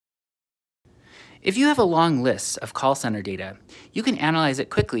If you have a long list of call center data, you can analyze it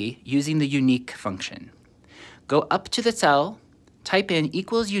quickly using the unique function. Go up to the cell, type in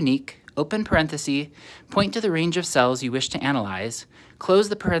equals unique, open parenthesis, point to the range of cells you wish to analyze, close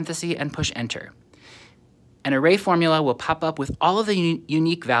the parenthesis and push enter. An array formula will pop up with all of the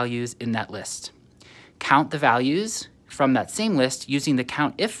unique values in that list. Count the values from that same list using the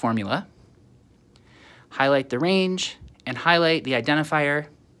COUNTIF formula, highlight the range, and highlight the identifier.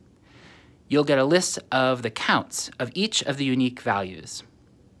 You'll get a list of the counts of each of the unique values.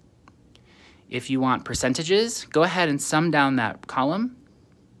 If you want percentages, go ahead and sum down that column,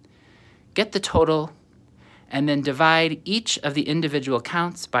 get the total, and then divide each of the individual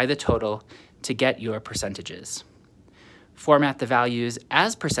counts by the total to get your percentages. Format the values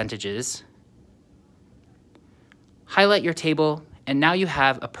as percentages, highlight your table, and now you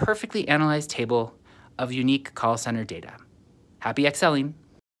have a perfectly analyzed table of unique call center data. Happy Excelling!